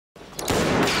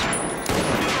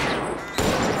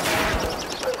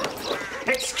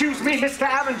Excuse me, Mr.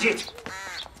 Ammanjit.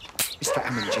 Mr.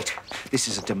 Ammanjit, this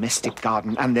is a domestic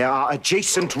garden, and there are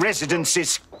adjacent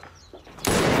residences.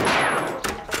 I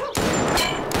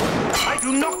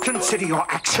do not consider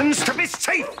your actions to be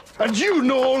safe. And you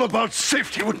know all about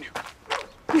safety, wouldn't you?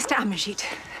 Mr. Ammanjit,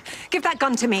 give that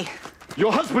gun to me.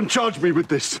 Your husband charged me with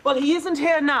this. Well, he isn't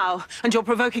here now, and you're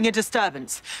provoking a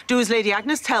disturbance. Do as Lady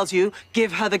Agnes tells you.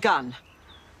 Give her the gun.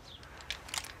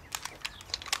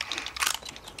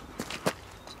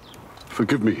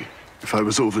 Forgive me if I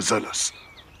was overzealous.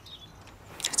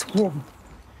 It's warm.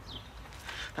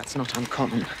 That's not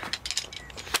uncommon.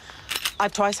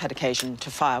 I've twice had occasion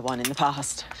to fire one in the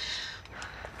past.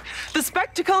 The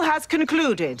spectacle has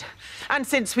concluded, and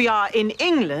since we are in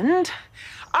England,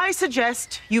 I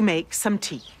suggest you make some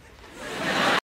tea.